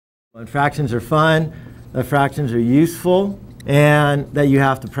And fractions are fun, that fractions are useful, and that you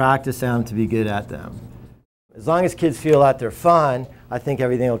have to practice them to be good at them. As long as kids feel that they're fun, I think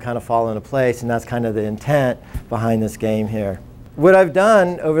everything will kind of fall into place, and that's kind of the intent behind this game here. What I've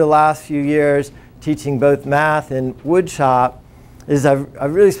done over the last few years, teaching both math and woodshop, is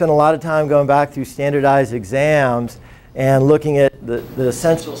I've really spent a lot of time going back through standardized exams and looking at the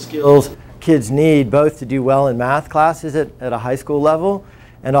essential skills kids need both to do well in math classes at a high school level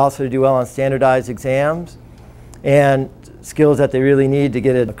and also to do well on standardized exams, and skills that they really need to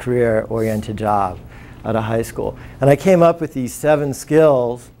get a career-oriented job at a high school. And I came up with these 7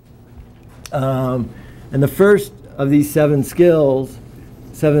 skills, and the first of these 7 skills,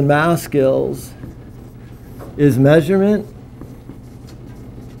 7 math skills, is measurement.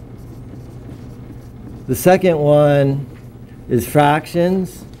 The second one is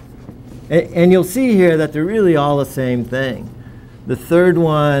fractions. And you'll see here that they're really all the same thing. The third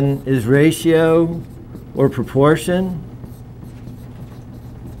one is ratio or proportion.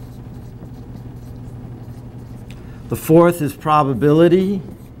 The fourth is probability.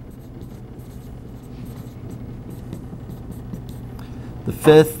 The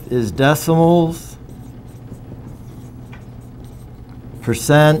fifth is decimals,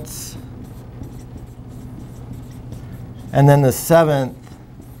 percents, and then the 7th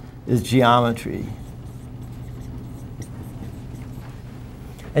is geometry.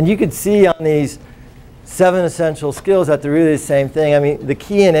 And you can see on these 7 essential skills that they're really the same thing. I mean, the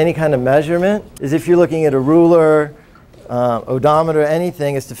key in any kind of measurement is if you're looking at a ruler, odometer,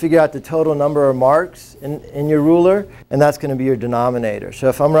 anything, is to figure out the total number of marks in your ruler, and that's going to be your denominator. So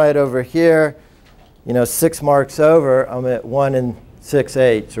if I'm right over here, 6 marks over, I'm at 1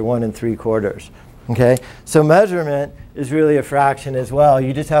 6/8 or 1 3/4. Okay? So measurement is really a fraction as well.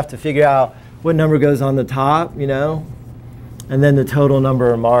 You just have to figure out what number goes on the top, and then the total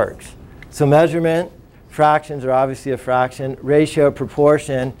number of marks. So measurement, fractions are obviously a fraction. Ratio,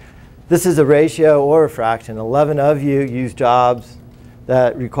 proportion, this is a ratio or a fraction. 11 of you use jobs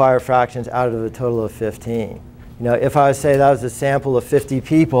that require fractions out of a total of 15. If I would say that was a sample of 50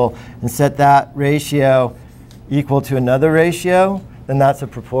 people and set that ratio equal to another ratio, then that's a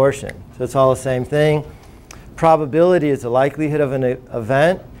proportion. So it's all the same thing. Probability is the likelihood of an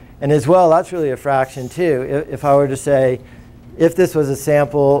event. And as well, that's really a fraction too. If I were to say, if this was a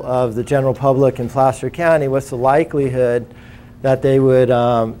sample of the general public in Placer County, what's the likelihood that they would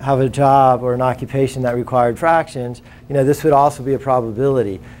have a job or an occupation that required fractions? This would also be a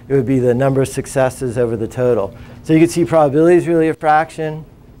probability. It would be the number of successes over the total. So you can see probability is really a fraction.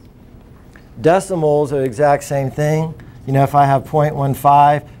 Decimals are the exact same thing. If I have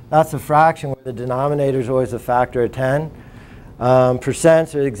 0.15, that's a fraction where the denominator is always a factor of 10.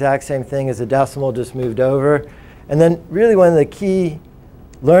 Percents are the exact same thing as a decimal, just moved over. And then really one of the key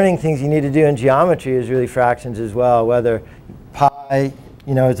learning things you need to do in geometry is really fractions as well, whether pi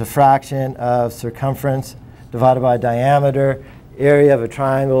is a fraction of circumference divided by diameter, area of a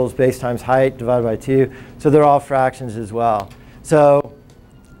triangle is base times height divided by 2. So they're all fractions as well. So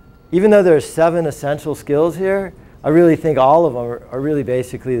even though there are 7 essential skills here, I really think all of them are really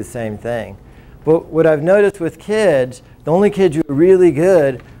basically the same thing. But what I've noticed with kids, the only kids who are really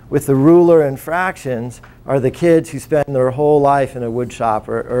good with the ruler and fractions are the kids who spend their whole life in a wood shop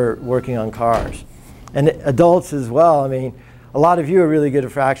or working on cars. And adults as well. I mean, a lot of you are really good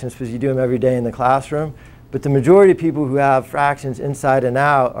at fractions because you do them every day in the classroom. But the majority of people who have fractions inside and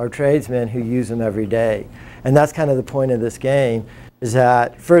out are tradesmen who use them every day. And that's kind of the point of this game, is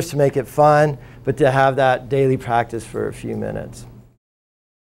that first to make it fun, but to have that daily practice for a few minutes.